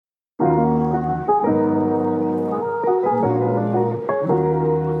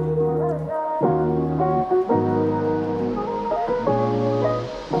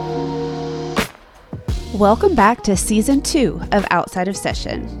Welcome back to Season 2 of Outside of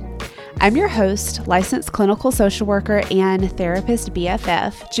Session. I'm your host, licensed clinical social worker and therapist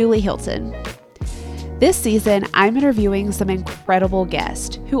BFF, Julie Hilton. This season, I'm interviewing some incredible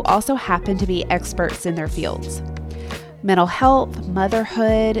guests who also happen to be experts in their fields. Mental health,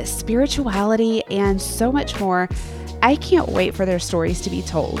 motherhood, spirituality, and so much more. I can't wait for their stories to be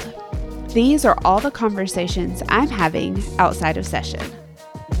told. These are all the conversations I'm having outside of session.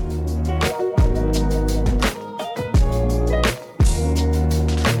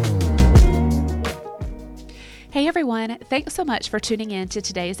 Hey everyone, thanks so much for tuning in to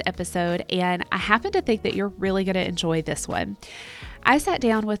today's episode, and I happen to think that you're really going to enjoy this one. I sat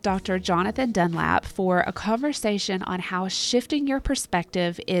down with Dr. Jonathan Dunlap for a conversation on how shifting your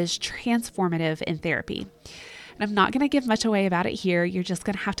perspective is transformative in therapy. And I'm not going to give much away about it here. You're just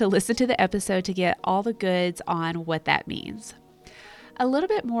going to have to listen to the episode to get all the goods on what that means. A little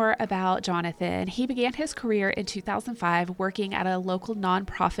bit more about Jonathan. He began his career in 2005 working at a local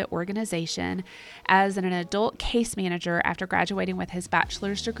nonprofit organization as an adult case manager after graduating with his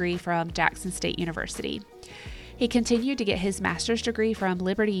bachelor's degree from Jackson State University. He continued to get his master's degree from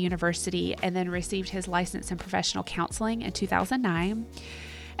Liberty University and then received his license in professional counseling in 2009.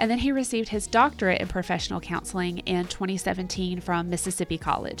 And then he received his doctorate in professional counseling in 2017 from Mississippi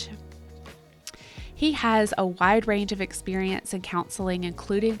College. He has a wide range of experience in counseling,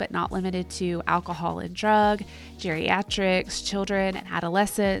 including but not limited to alcohol and drug, geriatrics, children and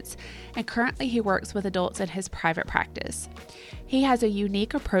adolescents, and currently he works with adults in his private practice. He has a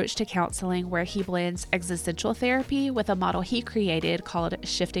unique approach to counseling where he blends existential therapy with a model he created called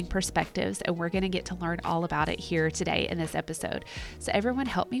Shifting Perspectives, and we're going to get to learn all about it here today in this episode. So everyone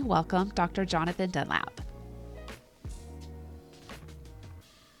help me welcome Dr. Jonathan Dunlap.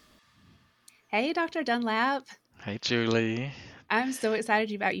 Hey, Dr. Dunlap. Hey, Julie. I'm so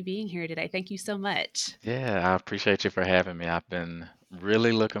excited about you being here today. Thank you so much. Yeah, I appreciate you for having me. I've been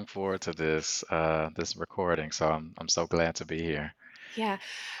really looking forward to this recording, so I'm so glad to be here. Yeah,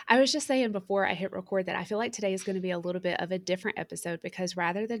 I was just saying before I hit record that I feel like today is going to be a little bit of a different episode because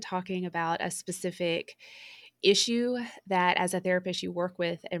rather than talking about a specific issue that as a therapist you work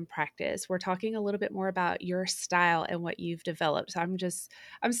with and practice, we're talking a little bit more about your style and what you've developed. So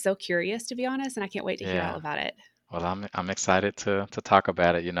I'm so curious, to be honest, and I can't wait to hear all Yeah. about it. Well, I'm excited to talk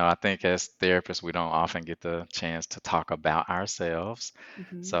about it. I think as therapists, we don't often get the chance to talk about ourselves.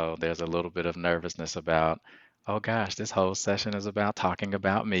 Mhm. So there's a little bit of nervousness about, oh gosh, this whole session is about talking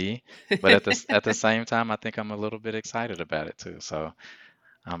about me. But at the same time, I think I'm a little bit excited about it too. So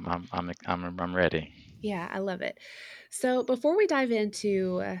I'm ready. Yeah, I love it. So before we dive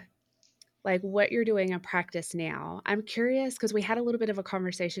into like what you're doing in practice now, I'm curious because we had a little bit of a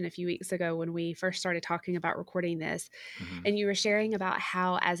conversation a few weeks ago when we first started talking about recording this, hmm and you were sharing about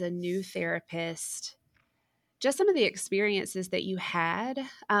how, as a new therapist, just some of the experiences that you had.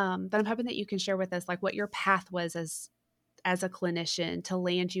 But I'm hoping that you can share with us like what your path was as a clinician to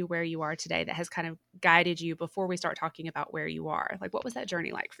land you where you are today that has kind of guided you before we start talking about where you are. Like, what was that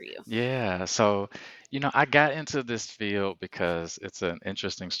journey like for you? Yeah, so I got into this field because it's an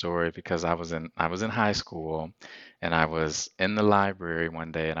interesting story because I was in high school and I was in the library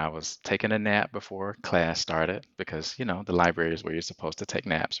one day and I was taking a nap before class started because the library is where you're supposed to take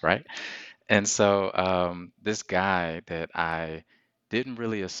naps, right? And so this guy that I didn't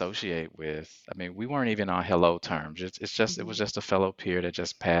really associate with, I mean, we weren't even on hello terms. It was Hmm. just a fellow peer that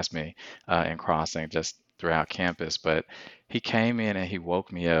just passed me in crossing just throughout campus. But he came in and he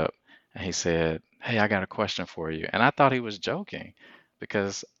woke me up and he said, "Hey, I got a question for you." And I thought he was joking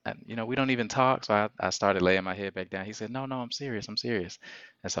because we don't even talk. So I started laying my head back down. He said, "No, no, I'm serious. I'm serious."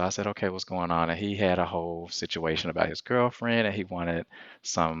 And so I said, "Okay, what's going on?" And he had a whole situation about his girlfriend and he wanted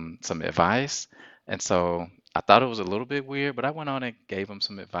some advice. And so I thought it was a little bit weird, but I went on and gave him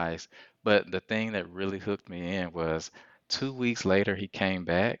some advice. But the thing that really hooked me in was 2 weeks later he came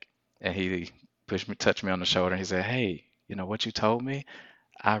back and he touched me on the shoulder and he said, "Hey, you know what you told me?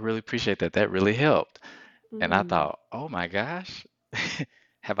 I really appreciate that. That really helped." And I Mm. thought, "Oh my gosh,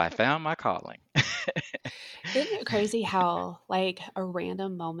 have I found my calling?" Isn't it crazy how like a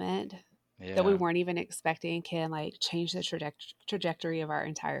random moment that we Yeah, weren't even expecting can like change the trajectory of our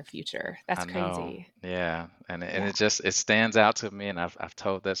entire future? That's I know. crazy. Yeah, and Yeah. it stands out to me, and I've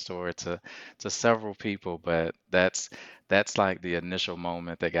told that story to several people, but that's like the initial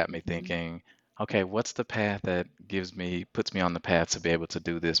moment that got me Mhm. thinking, okay, what's the path that puts me on the path to be able to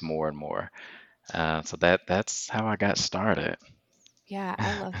do this more and more? So that's how I got started. Yeah,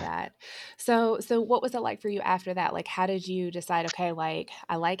 I love that. So what was it like for you after that? Like, how did you decide, okay, like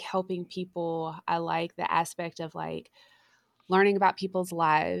I like helping people. I like the aspect of like learning about people's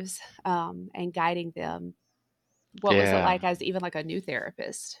lives, and guiding them. What was it Yeah. like as even like a new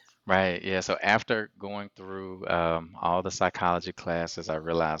therapist? Right. Yeah. So after going through all the psychology classes, I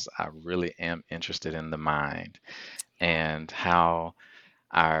realized I really am interested in the mind Yeah. and how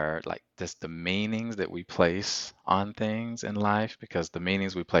our like just the meanings that we place on things in life, because the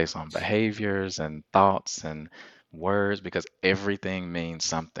meanings we place on behaviors and thoughts and words, because everything means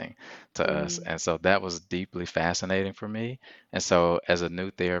something to us. Mm, And so that was deeply fascinating for me. And so as a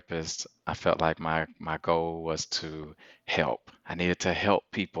new therapist, I felt like my goal was to help. I needed to help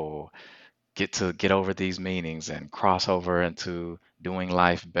people get over these meanings and cross over into doing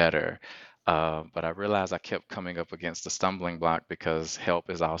life better. But I realized I kept coming up against the stumbling block because help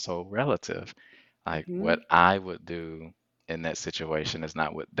is also relative. Like what mhm. I would do in that situation is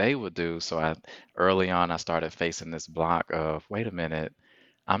not what they would do. So early on, I started facing this block of, wait a minute,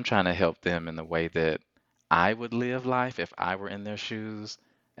 I'm trying to help them in the way that I would live life if I were in their shoes.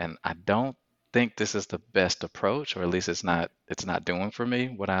 And I don't think this is the best approach, or at least it's not doing for me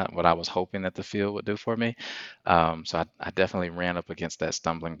what I was hoping that the field would do for me. So I definitely ran up against that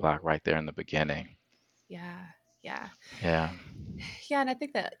stumbling block right there in the beginning. Yeah. Yeah. Yeah, Yeah, and I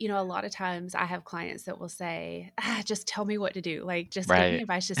think that, a lot of times I have clients that will say, just tell me what to do. Like, just give me right.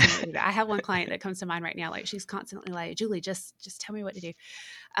 advice, just tell me what to do. I have one client that comes to mind right now. Like, she's constantly like, Julie, just tell me what to do.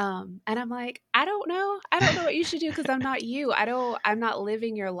 And I'm like, I don't know. I don't know what you should do because I'm not you. I'm not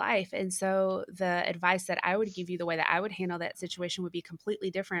living your life. And so the advice that I would give you, the way that I would handle that situation would be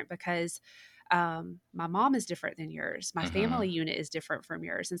completely different because my mom is different than yours. My Hmm. family unit is different from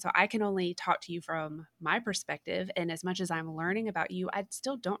yours. And so I can only talk to you from my perspective. And as much as I'm learning about you, I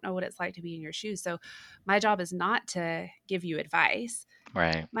still don't know what it's like to be in your shoes. So my job is not to give you advice.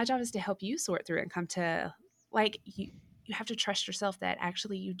 Right, My job is to help you sort through and come to like you have to trust yourself that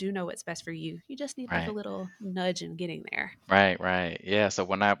actually you do know what's best for you. You just need like a right. little nudge in getting there. Right, right. Yeah, so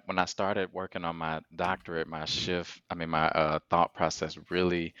when I started working on my doctorate, my thought process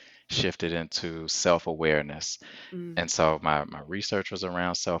really shifted into self-awareness. Mm, And so my research was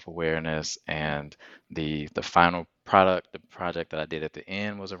around self-awareness, and the final product, the project that I did at the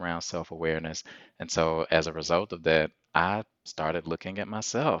end was around self-awareness. And so as a result of that, I started looking at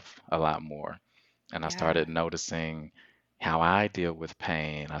myself a lot more. And I yeah. started noticing how I deal with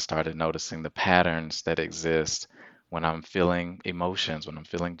pain. I started noticing the patterns that exist when I'm feeling emotions, when I'm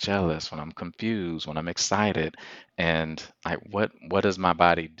feeling jealous, when I'm confused, when I'm excited, and like what does my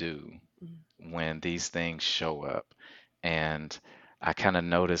body do Mm, when these things show up? And I kind of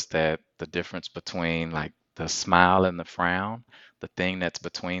noticed that the difference between like the smile and the frown, the thing that's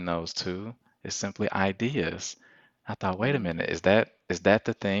between those two is simply ideas. I thought, wait a minute, mm. is that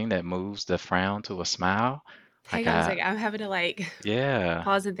the thing that moves the frown to a smile? Like Hang on a second. I'm having to like yeah,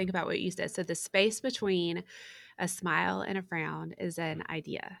 pause and think about what you said. So the space between a smile and a frown is an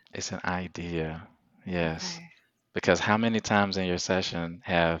idea. it's an idea. Yes. Okay. Because how many times in your session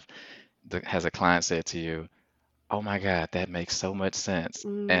has a client said to you, "Oh my God, that makes so much sense,"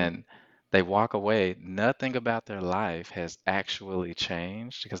 Mm, and they walk away, nothing about their life has actually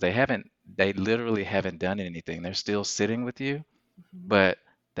changed because they literally haven't done anything. They're still sitting with you, mhm. but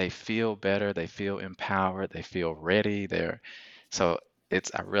they feel better, they feel empowered, they feel ready. So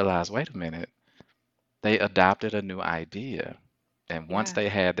I realized, wait a minute, they adopted a new idea. And once Yeah. they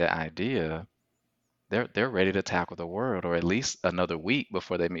had that idea, they're ready to tackle the world, or at least another week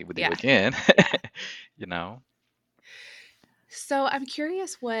before they meet with you Yeah. again. Yeah. You know? So I'm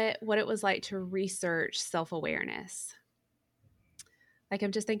curious what it was like to research self-awareness. Like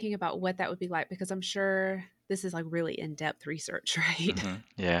I'm just thinking about what that would be like because I'm sure this is like really in-depth research, right?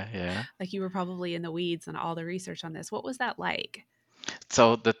 Yeah, yeah. Like you were probably in the weeds on all the research on this. What was that like?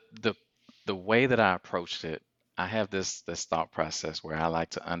 So the way that I approached it, I have this thought process where I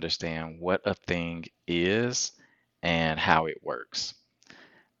like to understand what a thing is and how it works.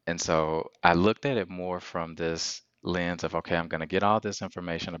 And so I looked at it more from this lens of, okay, I'm going to get all this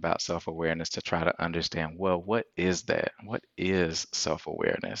information about self-awareness to try to understand, well, what is that? What is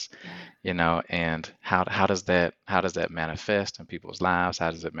self-awareness? Yeah. And how does that manifest in people's lives?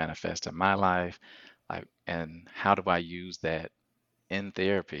 How does it manifest in my life? Like, and how do I use that in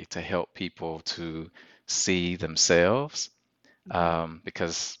therapy to help people to see themselves? Mhm.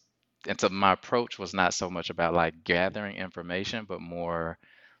 Because and so my approach was not so much about like gathering information, but more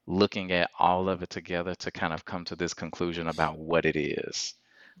looking at all of it together to kind of come to this conclusion about what it is.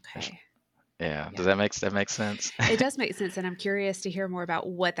 It's- Okay. yeah, does Yeah. that make sense? It does make sense. And I'm curious to hear more about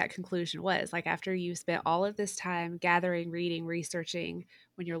what that conclusion was. Like after you spent all of this time gathering, reading, researching,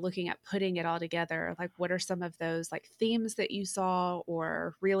 when you're looking at putting it all together, like what are some of those like themes that you saw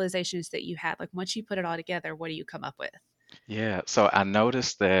or realizations that you had? Like once you put it all together, what do you come up with? Yeah. So I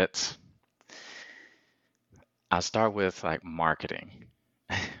noticed that I start with like marketing.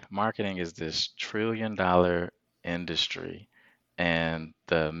 Marketing is this trillion-dollar industry, and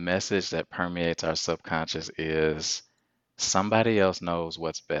the message that permeates our subconscious is somebody else knows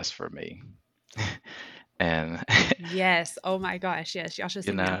what's best for me. And Yes. Oh my gosh. Yes. Y'all should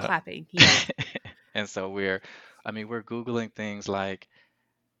you see me. I'm know, clapping. Yes. and so I mean, we're Googling things like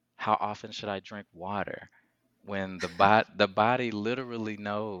how often should I drink water? When the body literally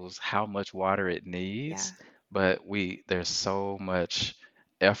knows how much water it Yeah. needs, but there's so much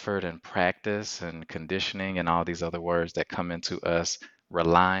effort and practice and conditioning and all these other words that come into us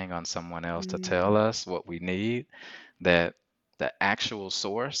relying on someone else to tell Mm, us what we need, that the actual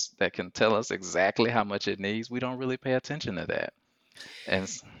source that can tell us exactly how much it needs, we don't really pay attention to that. And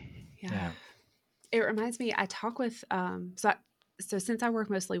yeah. yeah. It reminds me, I talk with, so since I work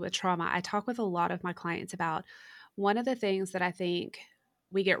mostly with trauma, I talk with a lot of my clients about one of the things that I think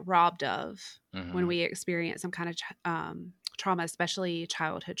we get robbed of when Hmm. we experience some kind of trauma, especially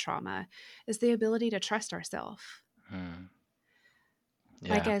childhood trauma, is the ability to trust ourselves. Hmm.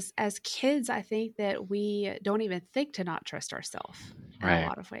 Like Yeah. as kids, I think that we don't even think to not trust ourselves in a Right.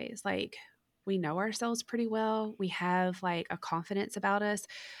 lot of ways. Like we know ourselves pretty well. We have like a confidence about us.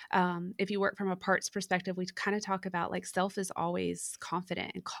 If you work from a parts perspective, we kind of talk about like self is always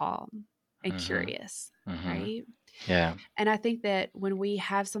confident and calm and Hmm. curious, Hmm. right? Yeah. And I think that when we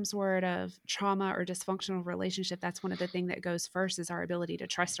have some sort of trauma or dysfunctional relationship, that's one of the things that goes first is our ability to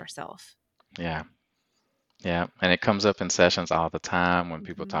trust ourselves. Yeah. Yeah, and it comes up in sessions all the time when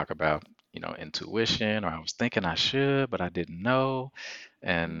people Hmm. talk about, intuition, or I was thinking I should, but I didn't know.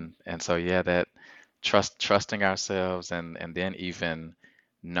 Hmm. And so yeah, that trusting ourselves, and then even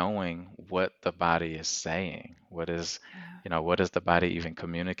knowing what the body is saying. Yeah. What is the body even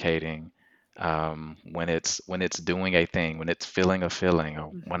communicating when it's doing a thing, when it's feeling a feeling,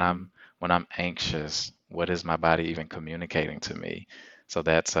 or Hmm. when I'm anxious, what is my body even communicating to me? So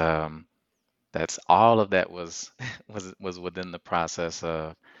that's all of that was was within the process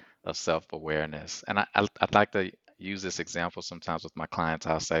of self-awareness. And I'd like to use this example sometimes with my clients.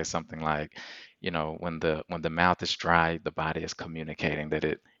 I'll say something like, when the mouth is dry, the body is communicating that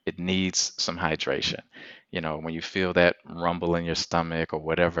it needs some hydration. When you feel that rumble in your stomach or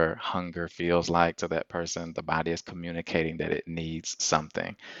whatever hunger feels like to that person, the body is communicating that it needs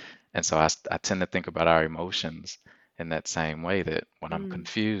something. And so I tend to think about our emotions in that same way, that when I'm Mm.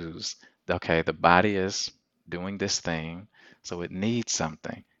 confused, okay, the body is doing this thing, so it needs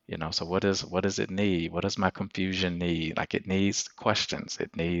something. So what does it need? What does my confusion need? Like it needs questions.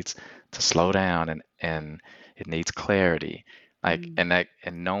 It needs to slow down, and it needs clarity. Like Mm.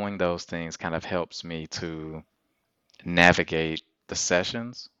 and knowing those things kind of helps me to navigate the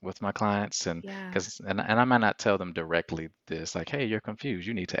sessions with my clients, and Yeah. because and I might not tell them directly this, like, hey, you're confused,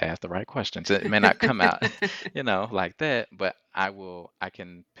 you need to ask the right questions. It may not come out like that, but I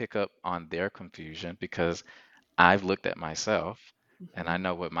can pick up on their confusion because I've looked at myself and I Mhm.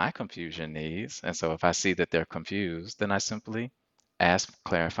 know what my confusion needs. And so if I see that they're confused, then I simply ask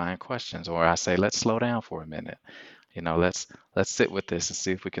clarifying questions, or I say, let's slow down for a minute. Let's sit with this and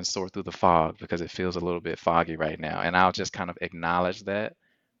see if we can sort through the fog, because it feels a little bit foggy right now. And I'll just kind of acknowledge that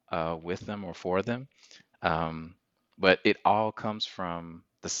with them or for them. Um, but it all comes from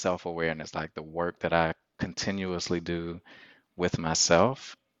the self-awareness, like the work that I continuously do with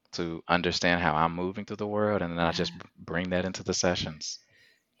myself to understand how I'm moving through the world, and then I just Yeah. bring that into the sessions.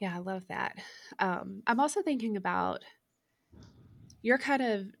 Yeah, I love that. I'm also thinking about you're kind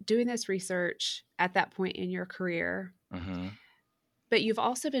of doing this research at that point in your career, Hmm. but you've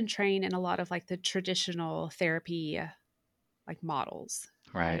also been trained in a lot of like the traditional therapy like models,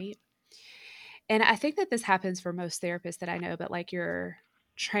 Right. right? And I think that this happens for most therapists that I know, but like you're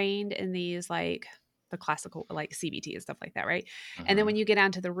trained in these like the classical like CBT and stuff like that, right? And then Hmm. when you get out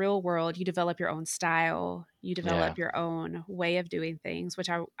into the real world, you develop your own style, you Yeah. develop your own way of doing things, which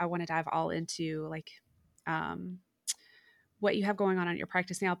I want to dive all into like um what you have going on in your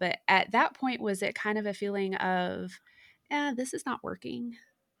practice now. But at that point, was it kind of a feeling of, this is not working?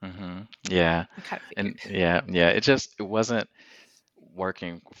 Hmm. Yeah. I kind of And figured. yeah, it wasn't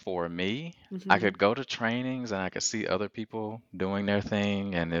working for me. I Hmm. could go to trainings and I could see other people doing their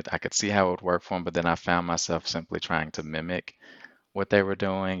thing, and I could see how it would work for them, but then I found myself simply trying to mimic what they were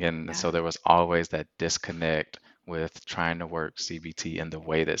doing. And Yeah. so there was always that disconnect with trying to work CBT in the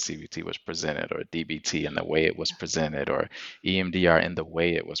way that CBT was presented, or DBT in the way it was presented, or EMDR in the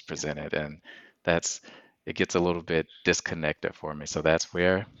way it was Yeah. presented. And that's it gets a little bit disconnected for me. So that's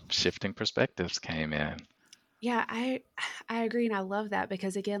where shifting perspectives came in. Yeah, I agree and I love that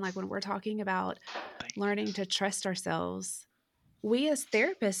because again, like when we're talking about learning to trust ourselves, we as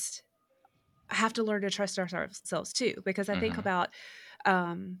therapists have to learn to trust ourselves too, because I think Mm-hmm. about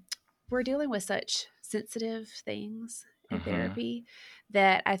um, we're dealing with such sensitive things in Mm-hmm. therapy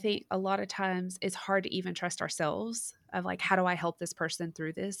that I think a lot of times it's hard to even trust ourselves of like, how do I help this person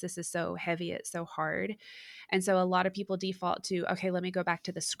through this? This is so heavy, it's so hard. And so a lot of people default to, okay, let me go back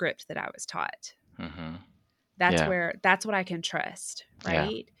to the script that I was taught. Mm-hmm. That's Yeah. where that's what I can trust, Yeah.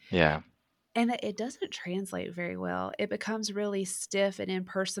 right? Yeah. And it doesn't translate very well. It becomes really stiff and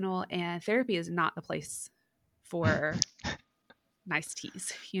impersonal, and therapy is not the place for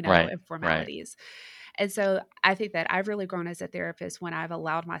niceties, Right. and Right. formalities. And so I think that I've really grown as a therapist when I've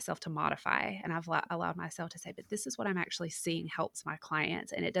allowed myself to modify, and I've allowed myself to say, but this is what I'm actually seeing helps my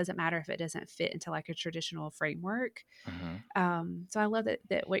clients. And it doesn't matter if it doesn't fit into like a traditional framework. Mm-hmm. So I love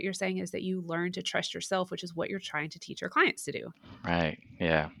that what you're saying is that you learn to trust yourself, which is what you're trying to teach your clients to do. Right.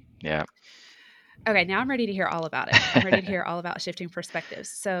 Yeah. Yeah. Okay, now I'm ready to hear all about it. I'm ready to hear all about shifting perspectives.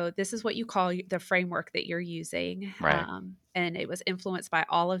 So, this is what you call the framework that you're using. Right. And it was influenced by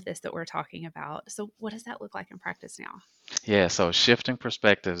all of this that we're talking about. So, what does that look like in practice now? Yeah, so shifting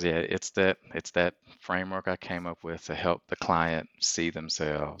perspectives, yeah, it's that framework I came up with to help the client see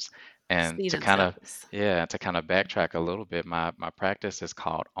themselves. And See to kind of themselves. yeah, to kind of backtrack a little bit, my practice is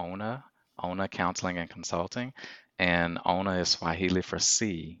called ONA Counseling and Consulting. And ONA is Swahili for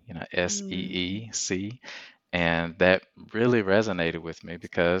see, Mm, SEE, and that really resonated with me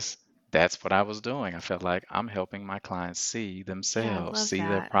because that's what I was doing. I felt like I'm helping my clients see yeah, I themselves, love see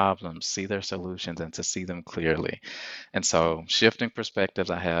their that. problems, see their solutions, and to see them clearly. And so, shifting perspectives,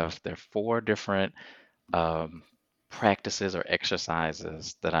 there are four different um, practices or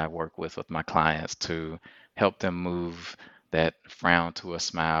exercises that I work with my clients to help them move that frown to a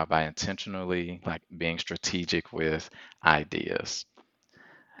smile by intentionally like being strategic with ideas.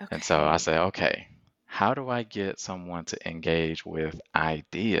 And so I Okay. say, okay, how do I get someone to engage with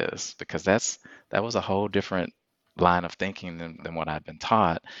ideas? Because that was a whole different line of thinking than what I'd been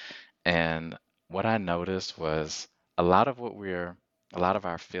taught. And what I noticed was a lot of what we're, a lot of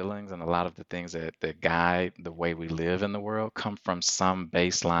our feelings and a lot of the things that guide the way we live in the world come from some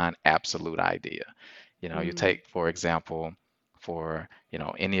baseline absolute idea. You Mm, take, for example, for,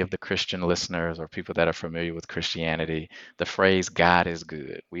 any of the Christian listeners or people that are familiar with Christianity, the phrase God is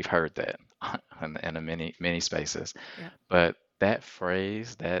good. We've heard that in a many, many spaces. yep. But that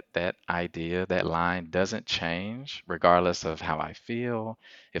phrase, that idea, that line doesn't change regardless of how I feel,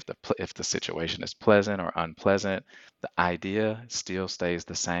 if the situation is pleasant or unpleasant. The idea still stays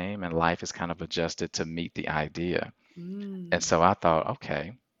the same, and life is kind of adjusted to meet the idea. And Mm, so I thought,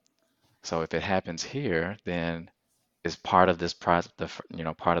 okay, so if it happens here, then is part of this process,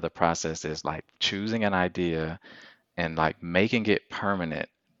 part of the process is like choosing an idea and like making it permanent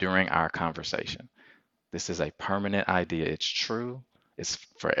during our conversation. This is a permanent idea. It's true. It's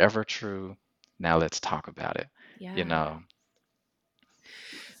forever true. Now let's talk about it. You yeah. know,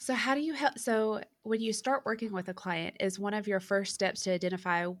 So, how do you help? So, when you start working with a client, is one of your first steps to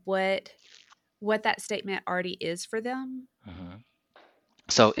identify what that statement already is for them? mhm.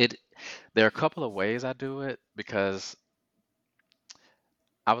 So there are a couple of ways I do it because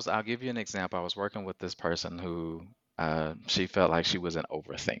I'll give you an example. I was working with this person who she felt like she was an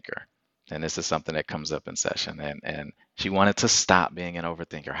overthinker. And this is something that comes up in session. And she wanted to stop being an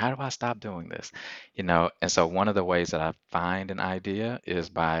overthinker. How do I stop doing this? And so one of the ways that I find an idea is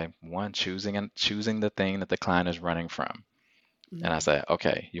by one, choosing the thing that the client is running from. And I Mm, say,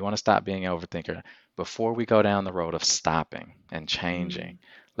 okay, you want to stop being an overthinker. Before we go down the road of stopping and changing, mm.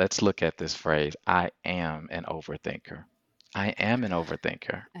 let's look at this phrase, I am an overthinker. I am an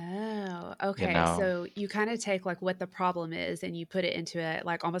overthinker. Oh, You okay. know, So you kind of take like what the problem is and you put it into a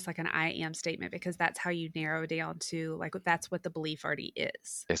like almost like an I am statement, because that's how you narrow down to like that's what the belief already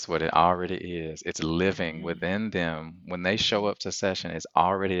is. it's what it already is. It's living Ah, within them. When they show up to session, it's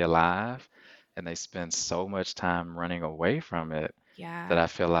already alive, and they spend so much time running away from it that yeah. I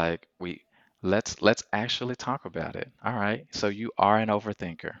feel like let's actually talk about it. All right, so you are an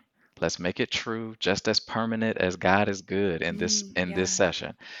overthinker. Let's make it true, just as permanent as God is good in this Yeah.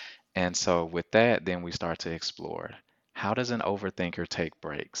 session. And so with that, then we start to explore. How does an overthinker take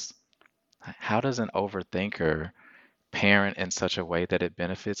breaks? How does an overthinker parent in such a way that it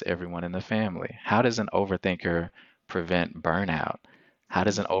benefits everyone in the family? How does an overthinker prevent burnout? How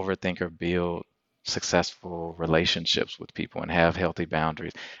does Mm. an overthinker build successful relationships with people and have healthy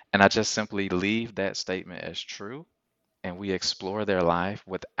boundaries? And I just simply leave that statement as true, and we explore their life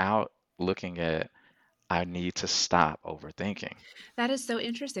without looking at, I need to stop overthinking. That is so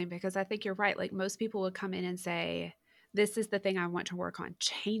interesting because I think you're right. Like most people would come in and say, this is the thing I want to work on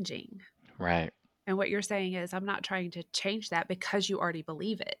changing. Right. And what you're saying is, I'm not trying to change that because you already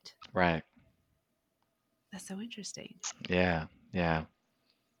believe it. Right. That's so interesting. Yeah. Yeah.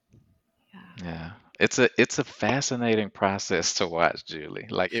 Yeah. Yeah. It's a fascinating process to watch, Julie.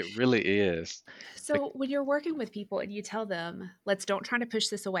 Like it really is. So when you're working with people and you tell them, let's don't try to push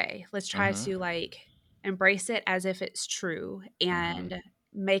this away. Let's try Mm-hmm. to like embrace it as if it's true Mm-hmm. and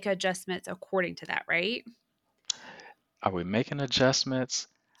make adjustments according to that, right? Are we making adjustments?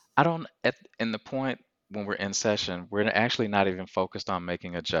 I don't, in the point when we're in session, we're actually not even focused on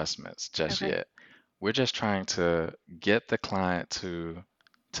making adjustments just Okay. yet. We're just trying to get the client to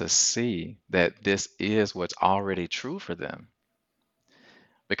see that this is what's already true for them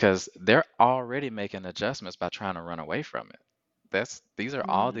because they're already making adjustments by trying to run away from it. These are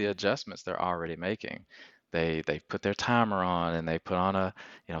all the Mm, adjustments they're already making. They put their timer on and they put on a,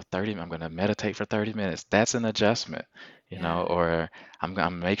 30, I'm going to meditate for 30 minutes. That's an adjustment, yeah. or I'm going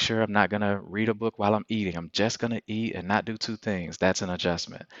to make sure I'm not going to read a book while I'm eating. I'm just going to eat and not do two things. That's an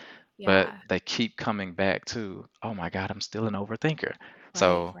adjustment. But Yeah. they keep coming back to, oh my God, I'm still an overthinker.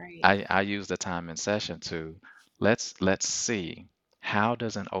 Right. So Right. I use the time in session to let's see, how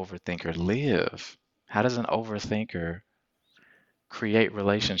does an overthinker live? How does an overthinker create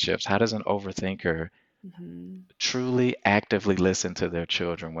relationships? How does an overthinker Hmm. truly actively listen to their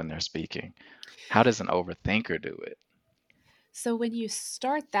children when they're speaking? How does an overthinker do it? So when you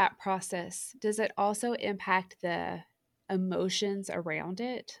start that process, does it also impact the emotions around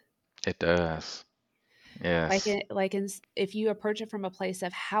it? It does. Yes. If you approach it from a place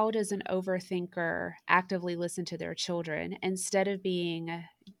of how does an overthinker actively listen to their children instead of being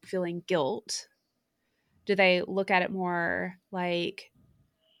feeling guilt, do they look at it more like,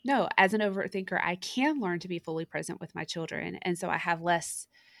 no, as an overthinker, I can learn to be fully present with my children. And so I have less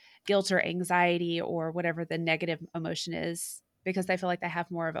guilt or anxiety or whatever the negative emotion is because they feel like they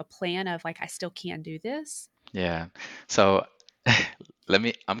have more of a plan of like, I still can do this. Yeah. So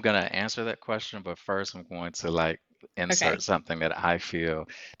I'm gonna answer that question, but first I'm going to like insert Okay. something that I feel.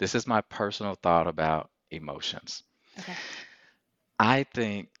 This is my personal thought about emotions. Okay. I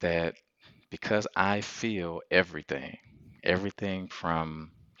think that because I feel everything, everything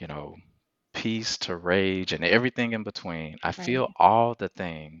from, you know, peace to rage and everything in between, I feel Right. all the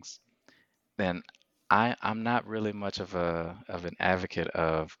things, then I'm not really much of an advocate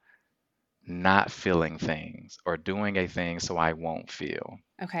of not feeling things or doing a thing so I won't feel.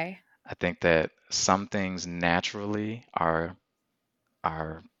 Okay. I think that some things naturally are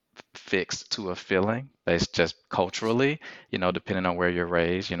fixed to a feeling based just culturally, depending on where you're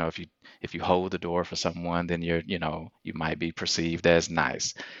raised. If you hold the door for someone, then you might be perceived as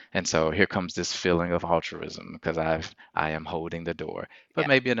nice. And so here comes this feeling of altruism because I am holding the door. But Yeah.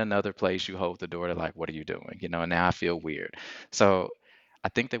 maybe in another place you hold the door, they're like, what are you doing? And now I feel weird. So I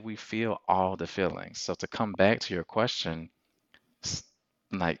think that we feel all the feelings. So to come back to your question, s-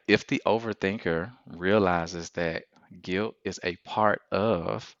 like if the overthinker realizes that guilt is a part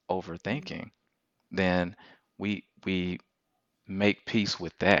of Mhm. overthinking, then we make peace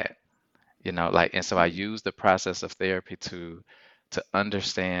with that. Like, and so I Mhm. use the process of therapy to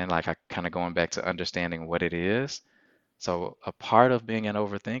understand, like I kind of going back to understanding what it is. So a part of being an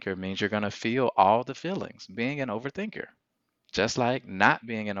overthinker means you're going to feel all the feelings, being an overthinker. Just like not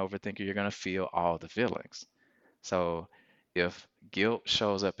being an overthinker, you're going to feel all the feelings. So if guilt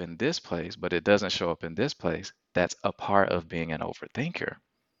shows up in this place, but it doesn't show up in this place, that's a part of being an overthinker.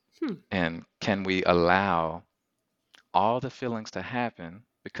 Hmm. And can we allow all the feelings to happen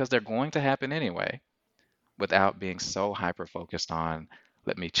because they're going to happen anyway without being so hyper focused on,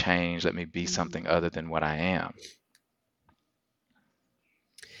 let me change, let me be something Mhm. other than what I am?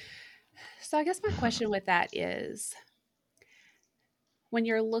 So I guess my question with that is when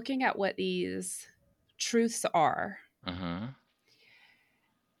you're looking at what these truths are, Hmm.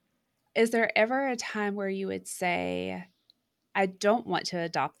 is there ever a time where you would say, I don't want to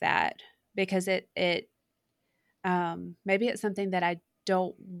adopt that because maybe it's something that I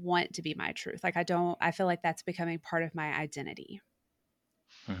don't want to be my truth. Like I feel like that's becoming part of my identity.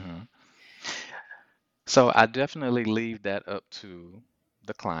 Hmm. So I definitely leave that up to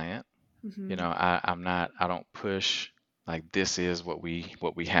the client. Hmm. I don't push like this is what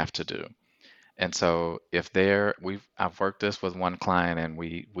we have to do. And so if I've worked this with one client and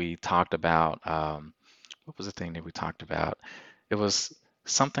we talked about what was the thing that we talked about? It was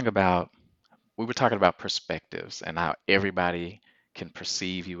something about we were talking about perspectives and how everybody can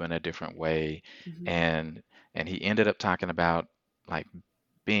perceive you in a different way. Hmm. And and he ended up talking about like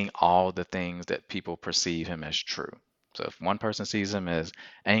being all the things that people perceive him as true. So if one person sees him as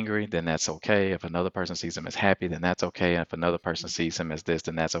angry, then that's okay. If another person sees him as happy, then that's okay. And if another person sees him as this,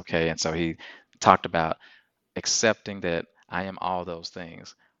 then that's okay. And so he talked about accepting that I am all those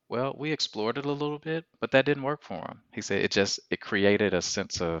things. Well, we explored it a little bit, but that didn't work for him. He said it created a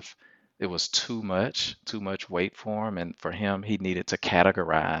sense of it was too much weight for him, and for him, he needed to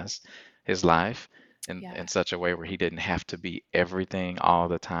categorize his life in Yeah. such a way where he didn't have to be everything all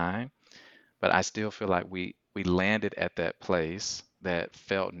the time. But I still feel like we landed at that place that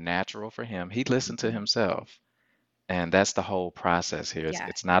felt natural for him. He listened to Mhm. himself, and that's the whole process here. Yeah.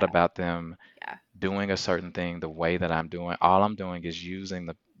 It's not Yeah. about them Yeah. doing a certain thing the way that I'm doing. All I'm doing is using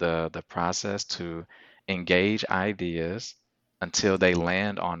the process to engage ideas until they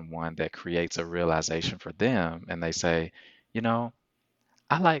land on one that creates a realization for them, and they say, you know,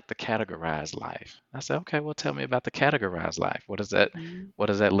 I like the categorized life. I said, okay, well, tell me about the categorized life. Mhm. What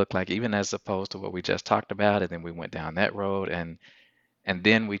does that look like, even as opposed to what we just talked about? And then we went down that road, and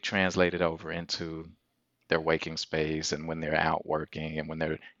then we translated over into their waking space and when they're out working and when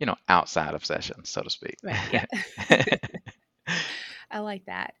they're, outside of sessions, so to speak. Right. Yeah. I like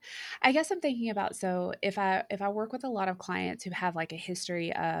that. I guess I'm thinking about, so if I work with a lot of clients who have like a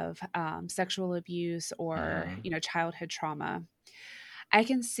history of sexual abuse or Hmm. childhood trauma, I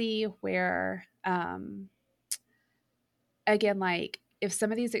can see where again, like if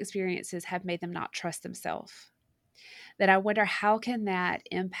some of these experiences have made them not trust themselves, then I wonder how can that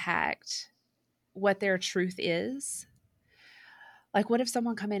impact what their truth is. Like, what if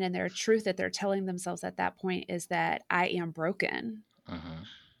someone come in and their truth that they're telling themselves at that point is that I am broken Hmm.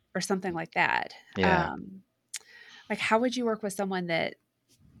 or something like that? Yeah. Um, like, how would you work with someone that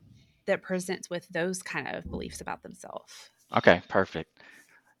presents with those kind of beliefs about themselves? Okay, perfect.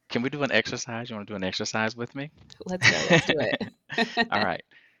 Can we do an exercise? You want to do an exercise with me? Let's go. Let's do All it. right.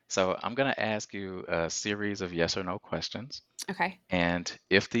 So I'm going to ask you a series of yes or no questions. Okay. And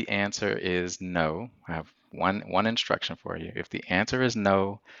if the answer is no, I have one instruction for you. If the answer is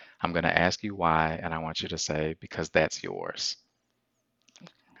no, I'm going to ask you why, and I want you to say because that's yours.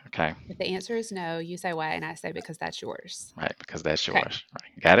 Okay, If the answer is no, you say why, and I say because that's yours. right, because that's Okay. yours.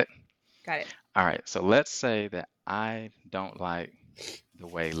 Right. Got it? Got it. All right. So let's say that I don't like the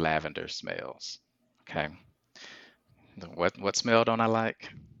way lavender smells. Okay. What smell don't I like?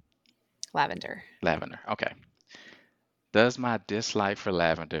 Lavender. Lavender. Okay. Does my dislike for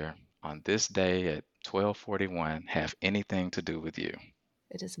lavender on this day at 12:41 have anything to do with you?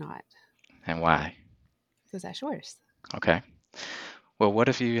 It does not And why? because that's yours. Okay. Well, what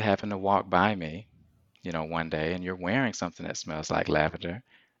if you happen to walk by me, one day and you're wearing something that smells like lavender?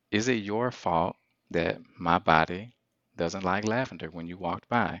 Is it your fault that my body doesn't like lavender when you walked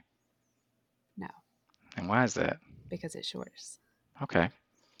by? No, And why is that? because it's yours. Okay.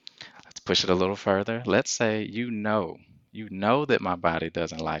 Let's push it a little further. Let's say you know that my body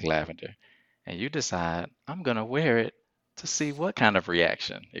doesn't like lavender, and you decide, I'm going to wear it to see what kind of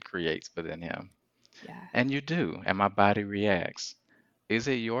reaction it creates within him. Yeah. And you do, and my body reacts. Is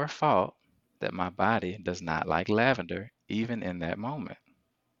it your fault that my body does not like lavender even in that moment?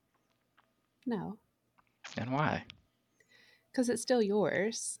 No, And why? because it's still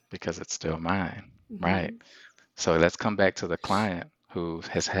yours. Because it's still mine. Right. Hmm. So let's come back to the client who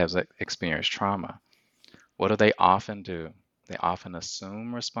has experienced trauma. What do they often do? They often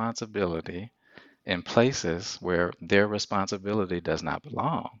assume responsibility in places where their responsibility does not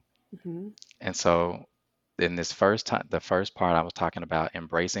belong. Hmm. And so in this first time, the first part I was talking about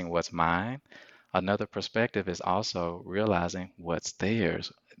embracing what's mine, another perspective is also realizing what's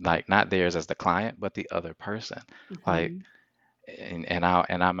theirs, like not theirs as the client, but the other person. Like, Hmm. and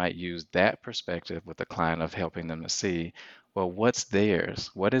I might use that perspective with the client of helping them to see, well, what's theirs?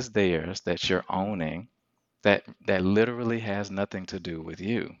 What is theirs that you're owning that literally has nothing to do with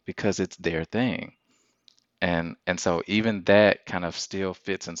you because it's their thing. And so even that kind of still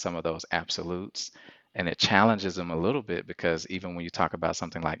fits in some of those absolutes, and it challenges them a little bit because even when you talk about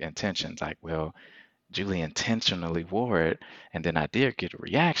something like intentions, like, well, Julie intentionally wore it, and then I did get a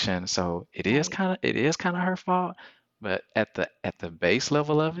reaction, so Right. it is kind of her fault, but at the base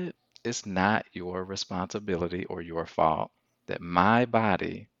level of it, it's not your responsibility or your fault that my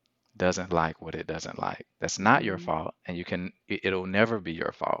body doesn't like what it doesn't like. That's not your Hmm. fault, and it'll never be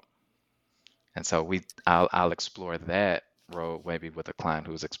your fault. And so I'll explore that road maybe with a client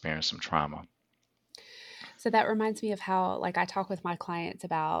who's experienced some trauma. So that reminds me of how, like, I talk with my clients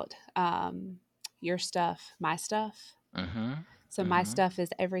about your stuff, my stuff. Mm-hmm. So my Mm-hmm. stuff is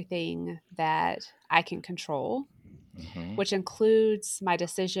everything that I can control, Mm-hmm. which includes my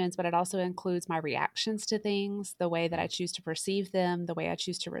decisions, but it also includes my reactions to things, the way that I choose to perceive them, the way I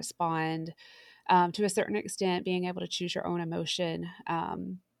choose to respond. To a certain extent, being able to choose your own emotion.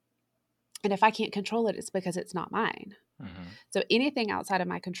 And if I can't control it, it's because it's not mine. Mm-hmm. So anything outside of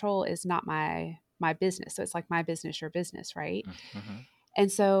my control is not my business. So it's like my business, your business, right? Mm-hmm.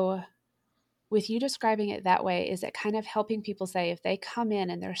 And so with you describing it that way, is it kind of helping people say if they come in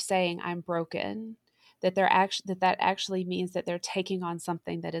and they're saying I'm broken, that that actually means that they're taking on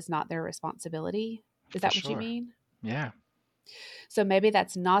something that is not their responsibility? Is For that what you sure. mean? Yeah. So maybe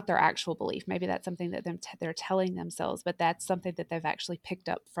that's not their actual belief. Maybe that's something that they're telling themselves, but that's something that they've actually picked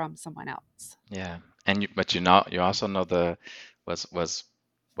up from someone else. Yeah. And but you also know was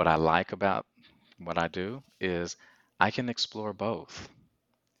what I like about what I do is I can explore both.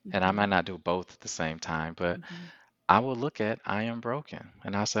 And I might Hmm. not do both at the same time, but Hmm. I will look at I am broken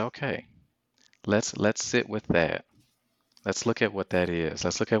and I say, okay, let's sit with that. Let's look at what that is.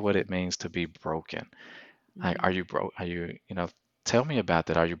 Let's look at what it means to be broken. Like, are Hmm. you tell me about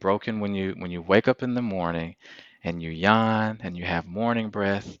that. Are you broken when you wake up in the morning and you yawn and you have morning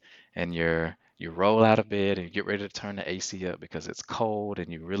breath and you roll out of bed and you get ready to turn the AC up because it's cold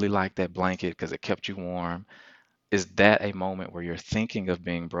and you really like that blanket because it kept you warm? Is that a moment where you're thinking of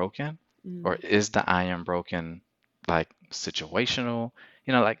being broken? Or Mm. is the I am broken like situational?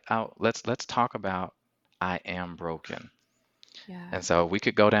 Like let's talk about I am broken. Yeah. And so we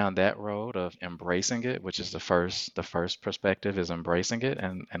could go down that road of embracing it, which is the first perspective is embracing it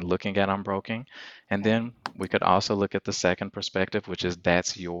and looking at unbroken. And Okay. then we could also look at the second perspective, which is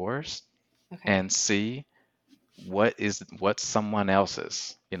that's yours, Okay. and see what's someone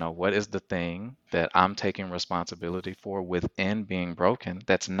else's. What is the thing that I'm taking responsibility for within being broken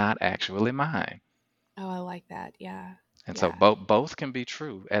that's not actually mine? Oh, I like that. Yeah. And so Yeah. both can be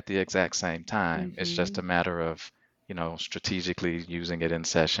true at the exact same time. It's just Hmm. a matter of, strategically using it in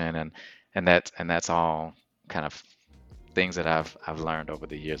session and that's all kind of things that I've learned over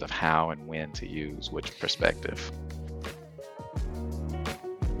the years of how and when to use which perspective.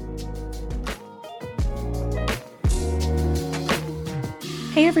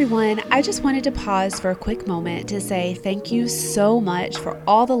 Hey everyone, I just wanted to pause for a quick moment to say thank you so much for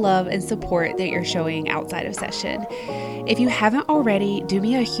all the love and support that you're showing outside of session. If you haven't already, do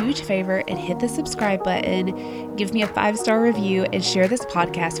me a huge favor and hit the subscribe button, give me a 5-star review, and share this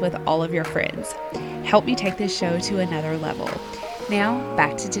podcast with all of your friends. Help me take this show to another level. Now,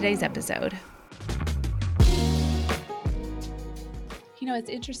 back to today's episode. It's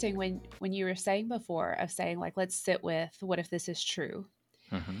interesting when you were saying before of saying like let's sit with what if this is true.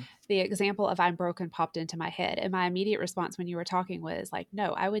 Hmm. The example of I'm broken popped into my head. And my immediate response when you were talking was like,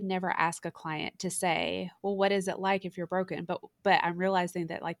 no, I would never ask a client to say, well, what is it like if you're broken? But I'm realizing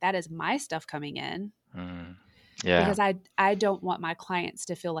that like that is my stuff coming in Mm. Yeah, because I don't want my clients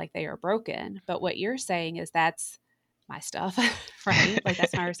to feel like they are broken. But what you're saying is that's my stuff, right? Like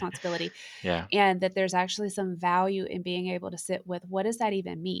that's my responsibility. yeah, And that there's actually some value in being able to sit with what does that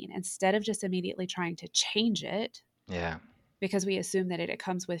even mean instead of just immediately trying to change it yeah, because we assume that it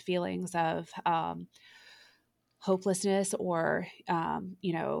comes with feelings of hopelessness or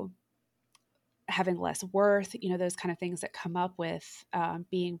having less worth, those kind of things that come up with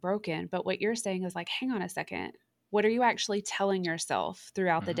being broken. But what you're saying is like, hang on a second, what are you actually telling yourself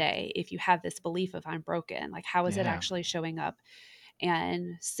throughout the hmm, day if you have this belief of I'm broken? Like, how is it yeah, actually showing up?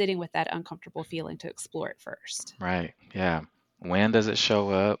 And sitting with that uncomfortable feeling to explore it first. right, yeah. When does it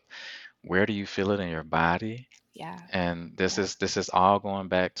show up? Where do you feel it in your body? Yeah. And this Yeah. is this is all going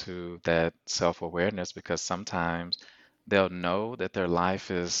back to that self-awareness because sometimes they'll know that their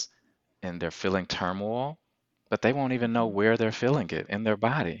life is and they're feeling turmoil, but they won't even know Hmm. where they're feeling it in their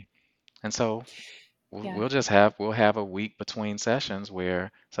body. And so Yeah. we'll have a week between sessions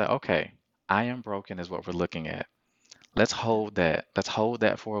where say, okay, I am broken is what we're looking at. Let's Yeah. hold that. Let's hold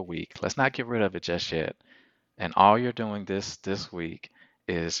that for a week. Let's not get rid of it just yet. And all you're doing this week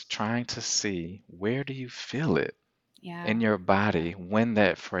is trying to see where do you feel it Yeah. in your Yeah. body when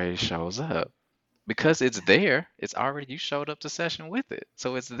that phrase shows up. Because it's there, it's already you showed up to session with it.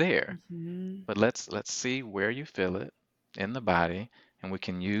 So it's there. Hmm. But let's see where you feel it in the body, and we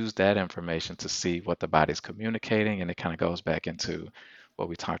can use that information to see what the body's communicating, and it kind of goes back into what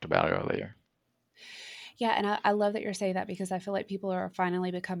we talked about earlier. Yeah, and I love that you're saying that because I feel like people are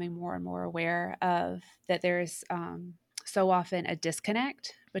finally becoming more and more aware of that there's so often a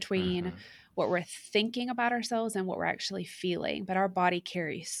disconnect between Hmm. what we're thinking about ourselves and what we're actually feeling. But our body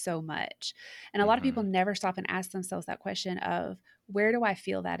carries so much. And a lot of people Hmm. never stop and ask themselves that question of where do I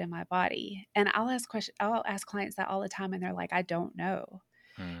feel that in my body? And I'll ask clients that all the time and they're like, I don't know.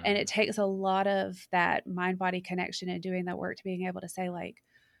 And it Hmm. takes a lot of that mind body connection and doing that work to being able to say, like,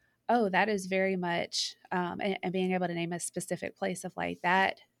 oh, that is very much, and being able to name a specific place of like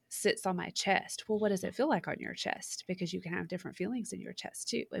that sits on my chest. Well, what does it feel like on your chest? Because you can have different feelings in your chest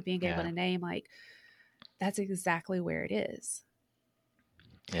too. But being able Yeah. to name, like, that's exactly where it is.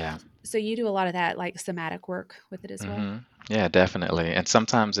 Yeah. So you do a lot of that, like somatic work with it as well? hmm Yeah, definitely. And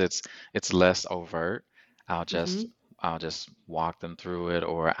sometimes it's less overt. I'll just Mm-hmm. I'll just walk them through it,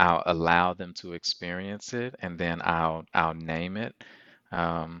 or I'll allow them to experience it, and then I'll name it.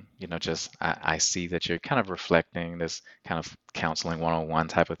 Just I see that you're kind of reflecting this kind of counseling one-on-one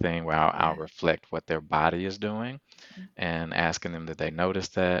type of thing where I'll Yeah. reflect what their body is doing and asking them that they notice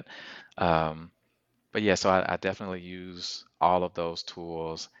that. Um, but yeah, so I definitely use all of those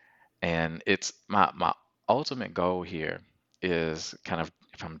tools, and it's my ultimate goal here is kind of,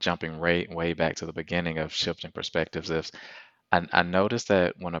 if I'm jumping way back to the beginning of shifting perspectives, is I notice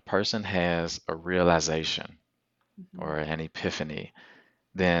that when a person has a realization Mm-hmm. or an epiphany,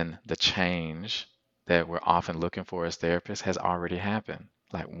 then the change that we're often looking for as therapists has already happened.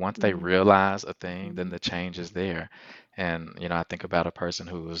 Like once they realize a thing, then Mm-hmm. the change is there. And I think about a person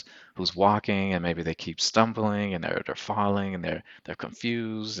who's walking and maybe they keep stumbling and they're falling and they're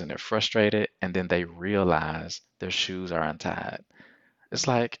confused and they're frustrated, and then they realize their shoes are untied. It's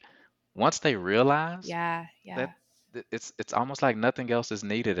like once they realize Yeah. that, Yeah. it's almost like nothing else is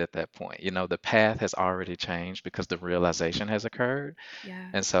needed at that point. The path has already changed because the realization has occurred.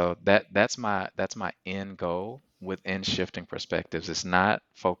 Yeah. And so that's my end goal within shifting perspectives. It's not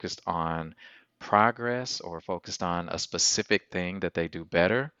focused on progress or focused on a specific thing that they do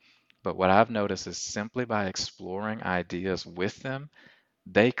better. But what I've noticed is simply by exploring ideas with them,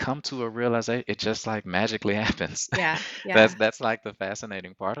 they come to a realization. It just like magically happens. Yeah. That's Yeah. that's like the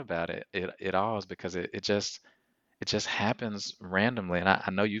fascinating part about it. It all is because it just happens randomly. And I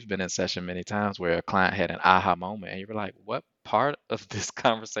know you've been in session many times where a client had an aha moment and you were like, what part of this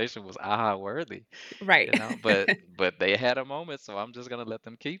conversation was aha worthy? Right. But they had a moment, so I'm just gonna let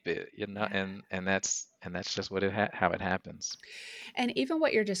them keep it. Yeah. And that's just how it happens. And even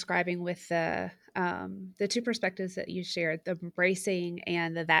what you're describing with the two perspectives that you shared, the embracing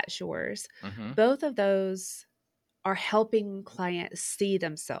and the that's yours, Mm-hmm. both of those are helping clients see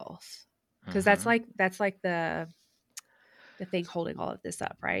themselves. Because Mm-hmm. that's like the thing holding all of this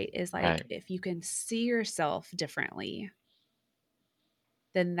up, right? Is like Right. if you can see yourself differently,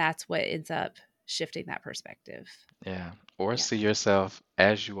 then that's what ends up shifting that perspective. Yeah. Or Yeah, see yourself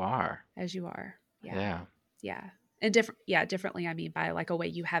as you are. as you are. Yeah. Yeah. Yeah. And differently, I mean by like a way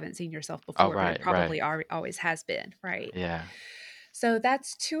you haven't seen yourself Oh, before, but it right, right. probably always has been, right? Yeah. So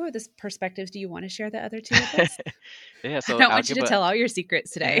that's two of the perspectives. Do you want to share the other two with us? Yeah, I so don't I'll want you give to a tell all your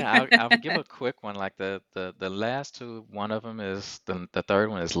secrets today. yeah, I'll give a quick one. Like the last two, one of them is the third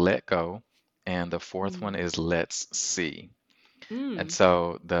one is let go, and the fourth one Mm. is let's see. And Mm.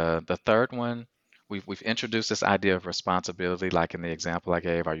 so the third one, we've introduced this idea of responsibility, like in the example I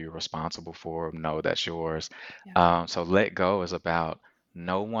gave. Are you responsible for? No, that's yours. Yeah. So let go is about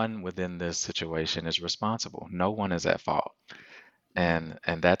no one within this situation is responsible. No one is at fault. Mm.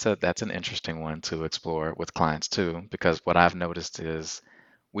 And that's an interesting one to explore with clients too, because what I've noticed is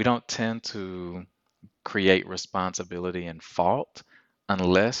we don't tend to create responsibility and fault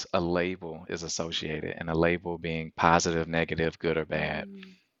unless a label is associated, and a label being positive, negative, good or bad.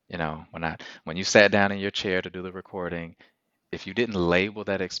 Mm. When you sat down in your chair to do the recording, if you didn't label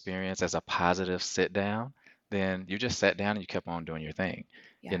that experience as a positive sit down, then you just sat down and you kept on doing your thing.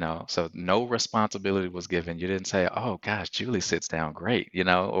 Yeah. So no responsibility was given. You didn't say, "Oh gosh, Julie sits down great,"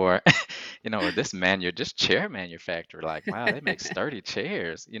 or or this chair manufacturer, like, wow, they make sturdy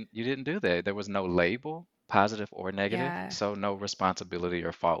chairs. You didn't do that. There was no label, positive or negative, Yeah. so no responsibility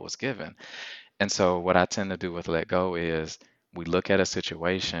or fault was given. And so what I tend to do with Let Go is we look at a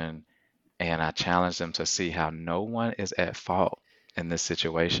situation and I challenge them to see how no one is at fault in this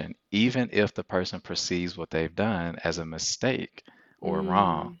situation, even if the person perceives what they've done as a mistake or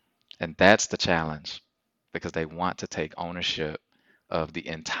wrong. Mm. And that's the challenge because they want to take ownership of the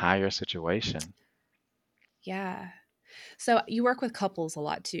entire situation. Yeah. So you work with couples a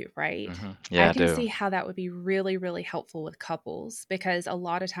lot too, right? I Yeah, I can do. see how that would be really, really helpful with couples because a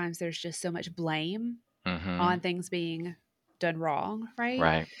lot of times there's just so much blame hmm on things being done wrong, right?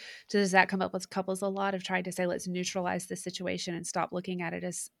 Right, So does that come up with couples a lot of trying to say, let's neutralize the situation and stop looking at it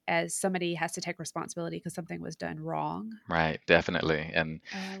as somebody has to take responsibility because something was done wrong? right, definitely. And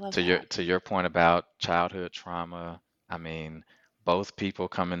Oh, I love to your that. to your point about childhood trauma, I mean, both people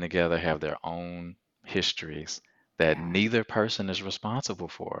coming together have their own histories that Yeah. neither person is responsible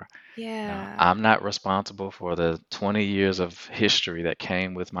for. Yeah. I'm not responsible for the 20 years of history that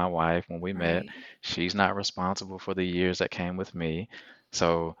came with my wife when we met. Right. She's not responsible for the years that came with me.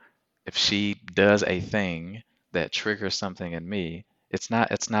 So if she does a thing that triggers something in me, It's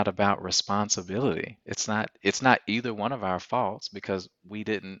not about responsibility. It's not either one of our faults because we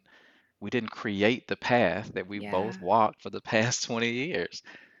didn't create the path that we Yeah. both walked for the past 20 years.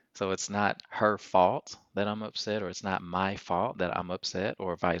 So it's not her fault that I'm upset, or it's not my fault that I'm upset,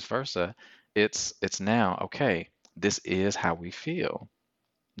 or vice versa. It's now, okay, this is how we feel.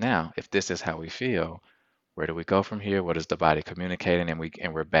 Now, if this is how we feel, where do we go from here? What is the body communicating?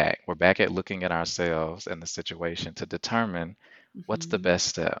 And we're back. We're back at looking at ourselves and the situation to determine what's the Hmm. best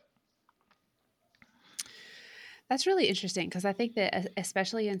step. That's really interesting because I think that,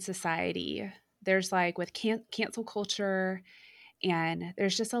 especially in society, there's like with cancel culture, and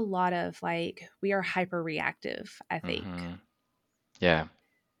there's just a lot of like, we are hyper reactive, I think. Hmm. Yeah,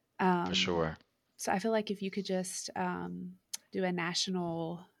 for Um, sure. so I feel like if you could just do a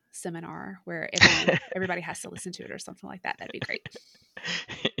national seminar where everybody has to listen to it or something like that, that'd be great.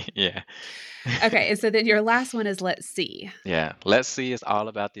 Yeah. Okay, and so then your last one is let's see. Yeah, let's see is all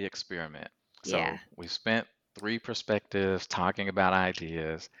about the experiment. Yeah. So we spent three perspectives talking about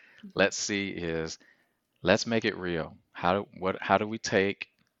ideas. Mhm. Let's see is let's make it real. How do we take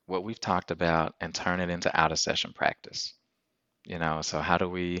what we've talked about and turn it into out of session practice? So how do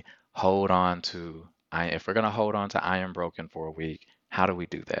we hold on to if we're going to hold on to iron broken for a week, how do we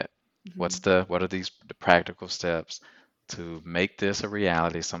do that? Mhm. What are the practical steps to make this a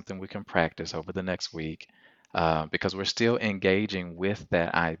reality, something we can practice over the next week? Because we're still engaging with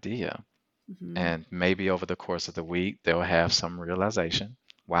that idea. Mhm. And maybe over the course of the week, they'll have some realization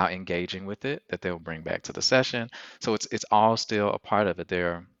while engaging with it that they'll bring back to the session. So it's all still a part of it.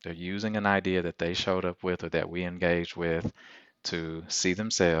 They're using an idea that they showed up with or that we engaged with to see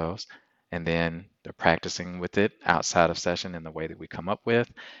themselves, and then they're practicing with it outside of session in the way that we come up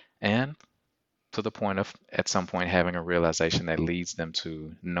with, and to the point of at some point having a realization that leads them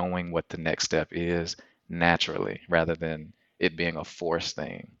to knowing what the next step is naturally rather than it being a forced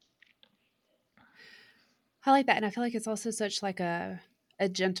thing. I like that, and I feel like it's also such like a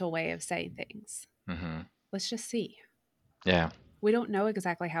gentle way of saying things. Hmm. Let's just see. Yeah. We don't know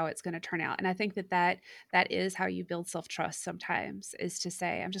exactly how it's going to turn out, and I think that is how you build self-trust sometimes, is to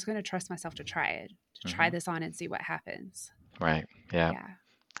say, I'm just going to trust myself to try it, to try Hmm. this on and see what happens. Right. Yeah. Yeah.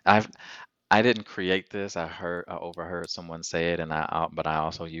 I've I didn't create this. I overheard someone say it, but I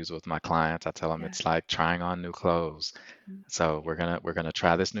also use it with my clients. I tell them Yeah. it's like trying on new clothes. Mhm. So we're gonna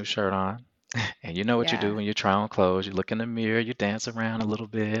try this new shirt on, and you know what you do Yeah. when you try on clothes. You look in the mirror, you dance around a little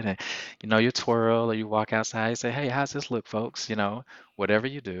bit, and you twirl or you walk outside. You say, "Hey, how's this look, folks?" Whatever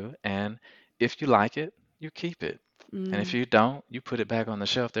you do, and if you like it, you keep it. And if Mm, you don't, you put it back on the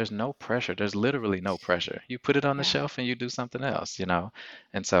shelf. There's no pressure. There's literally no pressure. You put it on the yeah. shelf and you do something else.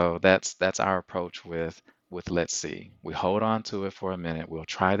 And so that's our approach with Let's See. We hold on to it for a minute. We'll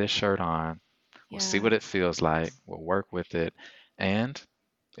try this shirt on. We'll see Yeah. what it feels like. We'll work with it. And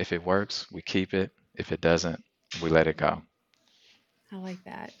if it works, we keep it. If it doesn't, we let it Mhm. go. I like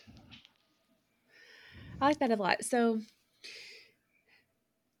that. I like that a lot. So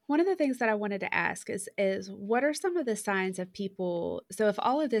one of the things that I wanted to ask is what are some of the signs of people, so if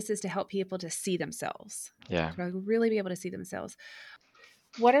all of this is to help people to see themselves, Yeah. to really be able to see themselves,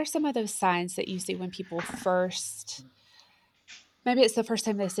 what are some of those signs that you see when people first, maybe it's the first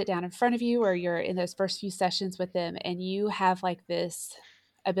time they sit down in front of you, or you're in those first few sessions with them, and you have like this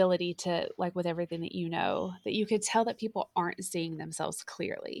ability to, like with everything that you know, that you could tell that people aren't seeing themselves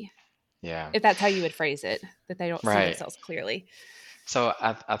clearly, Yeah. if that's how you would phrase it, that they don't see Right. themselves clearly. So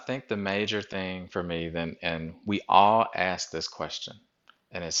I think the major thing for me then, and we all ask this question,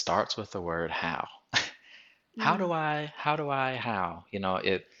 and it starts with the word how. Mm, How?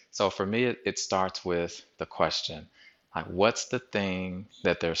 So for me, it starts with the question, like, what's the thing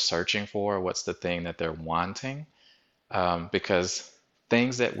that they're searching for? What's the thing that they're wanting? Because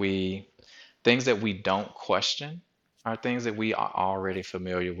things that we things that we don't question are things that we are already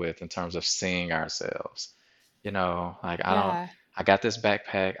familiar with in terms of seeing ourselves. Like yeah. I got this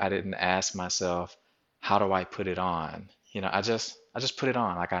backpack. I didn't ask myself, how do I put it on? I just put it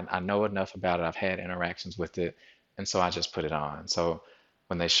on. Like I know enough about it. I've had interactions with it, and so I just put it on. So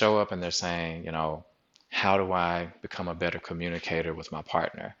when they show up and they're saying, how do I become a better communicator with my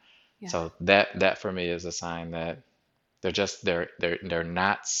partner? Yeah. So that for me is a sign that they're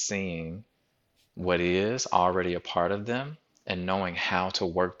not seeing what is already a part of them and knowing how to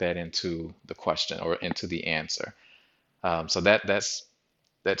work that into the question or into the answer. So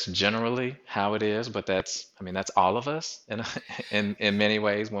that's generally how it is, but that's all of us in in many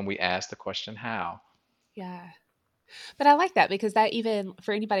ways when we ask the question how. Yeah. But I like that because that, even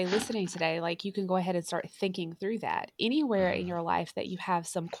for anybody listening today, like you can go ahead and start thinking through that. Anywhere in Hmm. your life that you have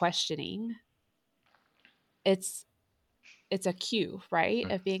some questioning, it's it's a cue, right?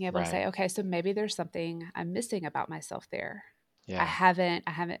 Mm, Of being able to right. say, okay, so maybe there's something I'm missing about myself there. Yeah. I haven't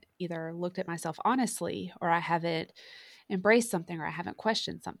either looked at myself honestly, or I haven't embraced something, or I haven't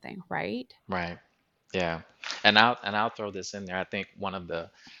questioned something, right? Right. Yeah. And I'll throw this in there. I think one of the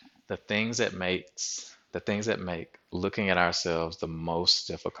things that make looking at ourselves the most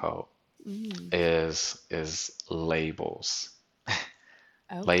difficult Mm, is labels.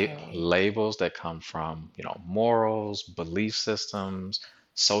 okay. Labels that come from, morals, belief systems,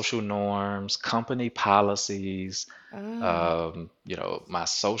 social norms, company policies, Oh, my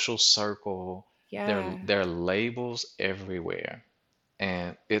social circle. There, yeah. there are labels everywhere.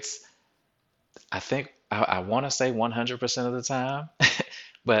 And I think I want to say 100% of the time,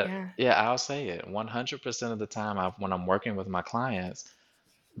 but Yeah. yeah, I'll say it. 100% of the time when I'm working with my clients,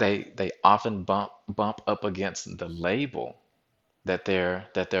 they often bump up against the label that they're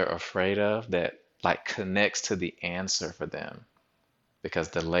afraid of that like connects to the answer for them, because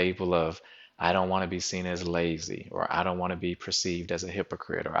the label of I don't want to be seen as lazy, or I don't want to be perceived as a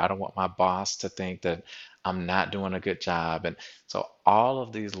hypocrite, or I don't want my boss to think that I'm not doing a good job. And so all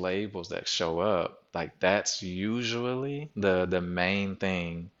of these labels that show up, like that's usually the main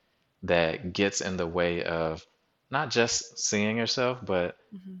thing that gets in the way of not just seeing yourself,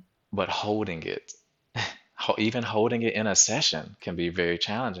 Mhm. but holding it. Even holding it in a session can be very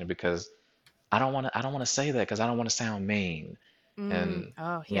challenging because I don't want to say that because I don't want to sound mean. And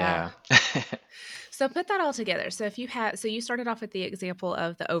Oh, yeah. yeah. So put that all together. So if you had, so you started off with the example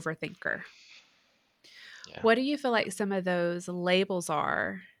of the overthinker. Yeah. What do you feel like some of those labels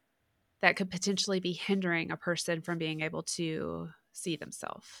are that could potentially be hindering a person from being able to see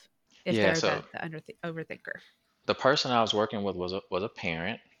themselves if Yeah, they're so the overthinker? the person I was working with was a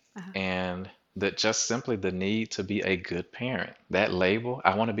parent, Uh-huh. and that just simply the need to be a good parent. That label,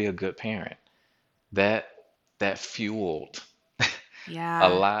 I want to be a good parent. That that fueled Yeah. a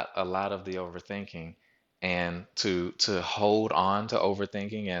lot of the overthinking, and to hold on to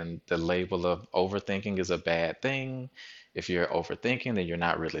overthinking and the label of overthinking is a bad thing. If you're overthinking, then you're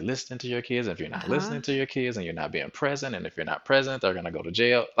not really listening to your kids. If you're not Uh-huh. listening to your kids, and you're not being present, and if you're not present, they're gonna go to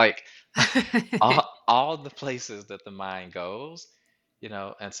jail. Like all the places that the mind goes,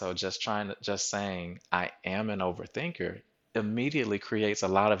 and so just saying I am an overthinker immediately creates a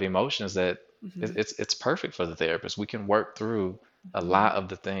lot of emotions that Mhm. it's perfect for the therapist. We can work through a Mhm. lot of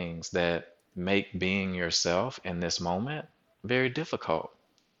the things that make being yourself in this moment very difficult.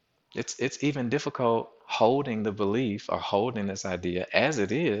 It's even difficult holding the belief or holding this idea as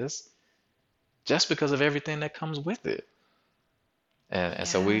it is just because of everything that comes with it. And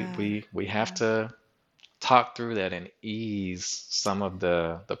so Yeah. we have Yeah. to talk through that and ease some of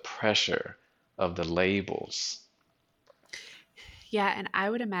the pressure of the labels. Yeah, and I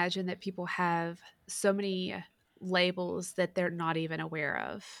would imagine that people have so many labels that they're not even aware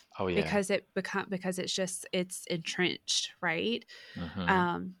of Oh yeah. because because it's just it's entrenched, right?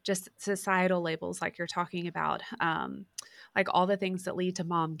 Hmm. Just societal labels like you're talking about, like all the things that lead to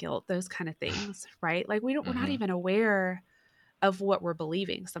mom guilt, those kind of things, right? Like we're not Hmm. even aware of what we're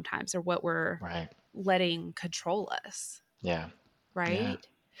believing sometimes, or what we're Right. letting control us, Yeah. Yeah. right?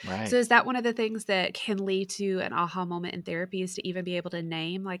 So Right. is that one of the things that can lead to an aha moment in therapy, is to even be able to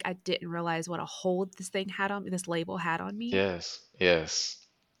name, like, I didn't realize what a hold this thing had on me, this label had on me. Yes. Yes.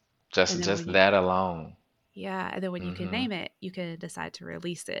 And then Just when you, that alone. yeah, and then when you can Hmm. name it, you can decide to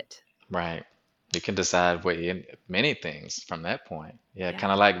release it. Right. You can decide what in many things from that point. Yeah,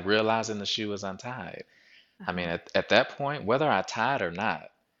 kind of Yeah. like realizing the shoe is untied. I mean, Uh-huh. at that point, whether I tied or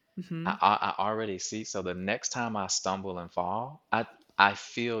not, Hmm. I already see. So the next time I stumble and fall, I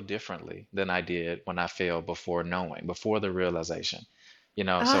feel differently than I did when I fell before knowing, before the realization.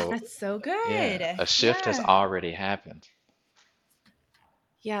 Ah, So that's so yeah, good. a shift has Yeah. already happened.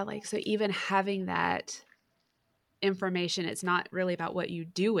 Yeah, like, so even having that information, it's not really about what you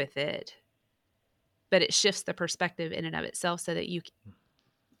do with it, but it shifts the perspective in and of itself, so that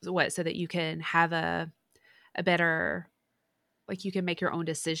so that you can have a better, like, you can make your own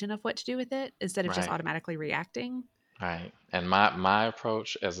decision of what to do with it instead of just Right, automatically reacting. right. And my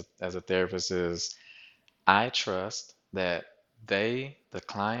approach as a therapist is I trust that the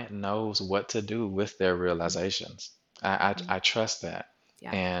client knows what to do with their realizations. Mhm. I trust that.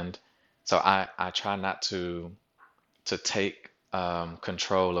 Yeah. And so I try not to take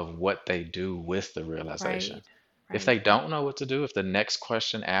control of what they do with the realization. Right. If they Right. don't know what to do, if the next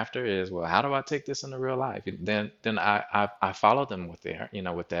question after is, well, how do I take this into real life? Then I follow them with their,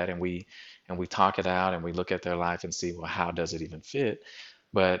 with that, and we talk it out and we look at their life and see, well, how does it even fit?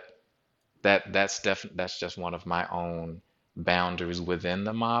 But that's just one of my own boundaries within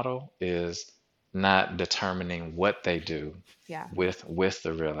the model is not determining what they do Yeah. with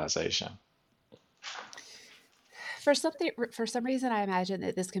the realization. For some reason, I imagine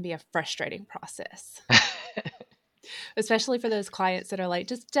that this can be a frustrating process, especially for those clients that are like,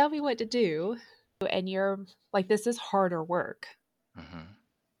 just tell me what to do. And you're like, this is harder work. Hmm.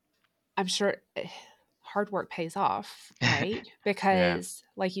 I'm sure hard work pays off, right? Yeah. Because,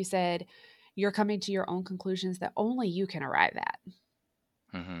 like you said, you're coming to your own conclusions that only you can arrive at.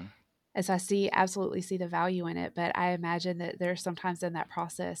 Hmm. And so absolutely see the value in it. But I imagine that there's sometimes in that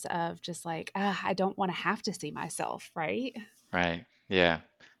process of just like, I don't want to have to see myself, right? Right. Yeah.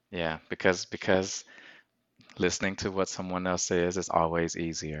 Yeah. Because listening to what someone else says is always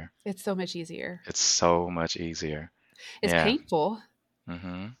easier. It's so much easier. It's so much easier. It's Yeah. painful,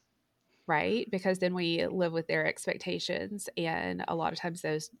 Hmm. right? Because then we live with their expectations. And a lot of times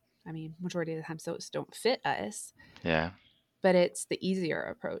majority of the time, those don't fit us, Yeah. but it's the easier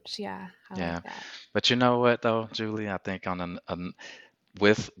approach. Yeah, I like Yeah. that. But you know what though, Julie? I think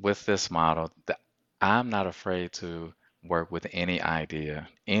with this model, I'm not afraid to work with any idea,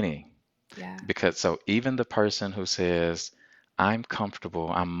 any. Yeah. Because so even the person who says, I'm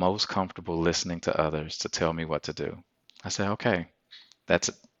most comfortable listening to others to tell me what to do. I say, okay, that's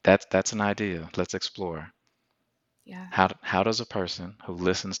that's an idea. Let's explore. Yeah. How does a person who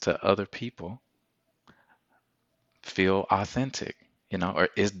listens to other people feel authentic? Or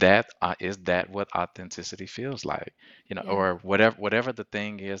is that what authenticity feels like? Yeah. Or whatever the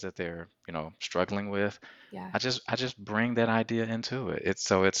thing is that they're, struggling with. Yeah. I just bring that idea into it.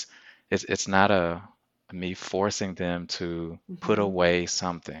 It's not a me forcing them to put Hmm. away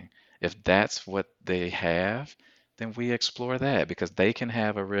something. If that's what they have, then we explore that because they can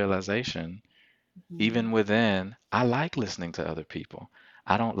have a realization Hmm. even within, I like listening to other people.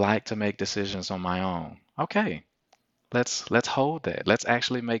 I don't like to make decisions on my own. Okay, let's hold that. Let's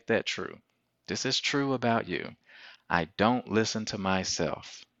actually make that true. This is true about you. I don't listen to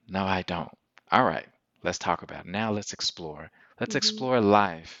myself. No, I don't. All right, let's talk about it. Now let's explore. Let's Hmm. explore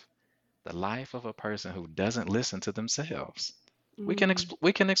life, the life of a person who doesn't listen to themselves. Mm.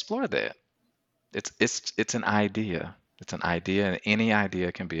 We can explore that. It's an idea. It's an idea, and any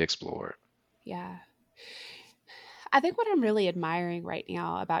idea can be explored. Yeah. I think what I'm really admiring right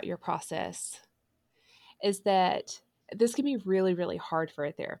now about your process is that this can be really, really hard for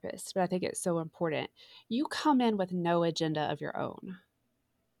a therapist, but I think it's so important. You come in with no agenda of your own.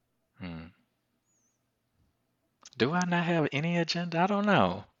 Hmm. Do I not have any agenda? I don't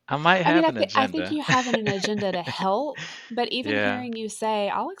know. I might I mean, have an I think agenda. you have an agenda to help, but even Yeah, hearing you say,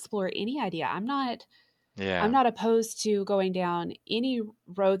 "I'll explore any idea," I'm yeah, not opposed to going down any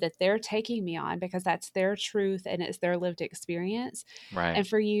road that they're taking me on because that's their truth and it's their lived experience. right. And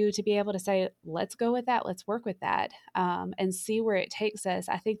for you to be able to say, let's go with that, let's work with that, and see where it takes us,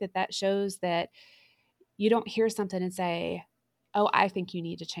 I think that that shows that you don't hear something and say, oh, I think you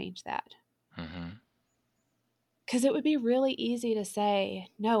need to change that. Hmm. Because it would be really easy to say,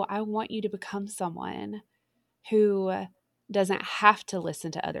 no, I want you to become someone who doesn't have to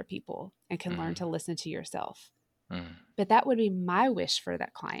listen to other people and can learn Hmm. to listen to yourself. Hmm. But that would be my wish for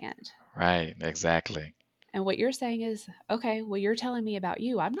that client. Right, exactly. And what you're saying is, okay, well, you're telling me about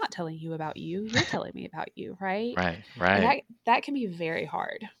you. I'm not telling you about you. You're telling me about you, right? Right, And right. that can be very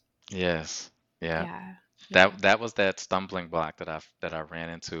hard. Yes. Yeah. Yeah. Yeah. That was that stumbling block that I ran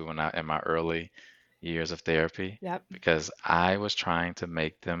into when I in my early years of therapy Yep. because I was trying to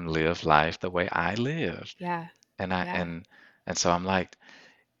make them live life the way I live. Yeah. And I Yeah. and so I'm like,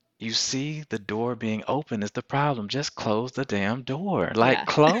 you see, the door being open is the problem. Just close the damn door. Like, Yeah.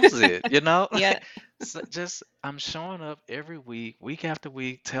 close it? Yeah. So just, I'm showing up every week, week after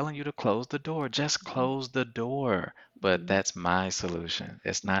week, telling you to close the door. Just close the door. But Hmm. that's my solution.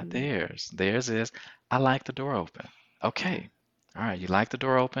 It's not Hmm. theirs. Theirs is, I like the door open. Yeah. Okay. All right. You like the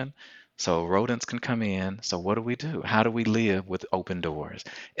door open? So rodents can come in. So what do we do? How do we live with open doors?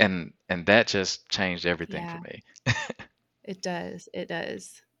 And that just changed everything for Yeah. me. It does. It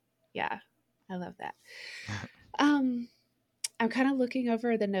does. Yeah. I love that. Um, I'm kind of looking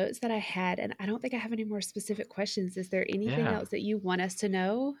over the notes that I had, and I don't think I have any more specific questions. Is there anything Yeah. else that you want us to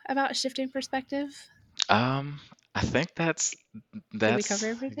know about shifting perspective? Um, I think Did we cover that's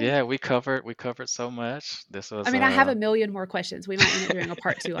everything? yeah, we covered so much. This I was mean, I have a million more questions. We might end up doing a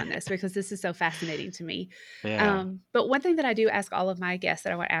part two on this because this is so fascinating to me. yeah. But one thing that I do ask all of my guests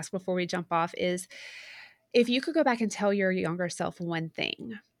that I want to ask before we jump off is if you could go back and tell your younger self one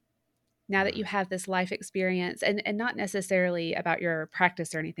thing, now that you Mm. have this life experience, and not necessarily about your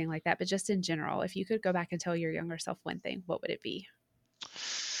practice or anything like that, but just in general, if you could go back and tell your younger self one thing, what would it be?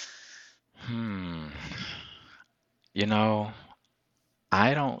 Hmm. You know,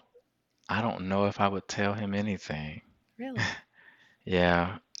 I don't. I don't know if I would tell him anything. Really?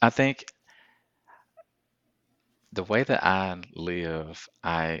 Yeah, I think the way that I live,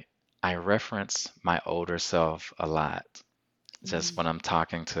 I reference my older self a lot. Just Mm, when I'm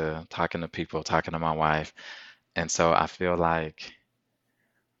talking to people, talking to my wife. And so I feel like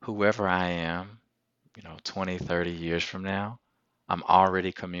whoever I am, 20, 30 years from now, I'm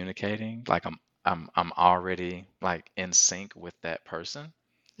already communicating, like I'm already like in sync with that person.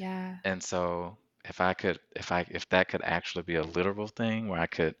 yeah. And so if that could actually be a literal thing where I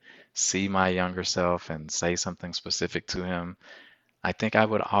could see my younger self and say something specific to him, I think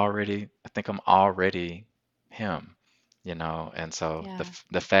I'm already him, and so Yeah.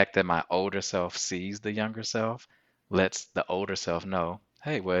 the fact that my older self sees the younger self lets the older self know,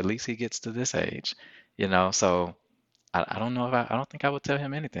 hey, well, at least he gets to this age, so I don't know if I don't think I would tell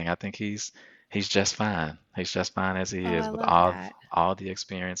him anything. I think he's just fine. He's just fine as he Oh, is I with love that. all the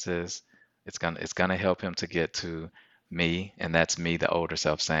experiences. It's gonna help him to get to me, and that's me, the older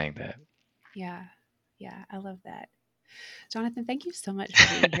self, saying that. Yeah. Yeah. I love that. Jonathan, thank you so much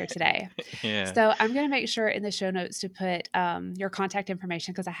for being here today. Yeah. So I'm going to make sure in the show notes to put your contact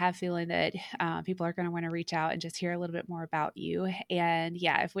information because I have a feeling that people are going to want to reach out and just hear a little bit more about you. And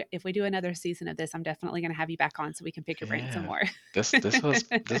yeah, if we do another season of this, I'm definitely going to have you back on so we can pick your brain some Yeah. more.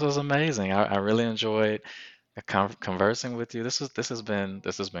 This was amazing. I really enjoyed conversing with you. This has been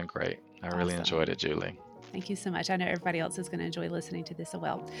great. I really Awesome. enjoyed it, Julie. Thank you so much. I know everybody else is going to enjoy listening to this as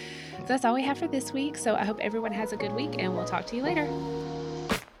well. So that's all we have for this week. So I hope everyone has a good week and we'll talk to you later.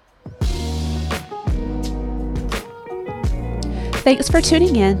 Thanks for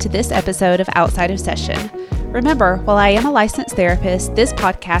tuning in to this episode of Outside of Session. Remember, while I am a licensed therapist, this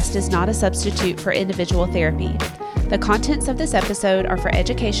podcast is not a substitute for individual therapy. The contents of this episode are for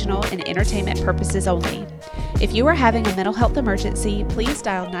educational and entertainment purposes only. If you are having a mental health emergency, please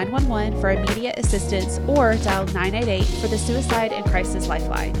dial 911 for immediate assistance or dial 988 for the Suicide and Crisis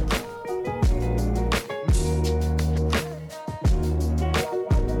Lifeline.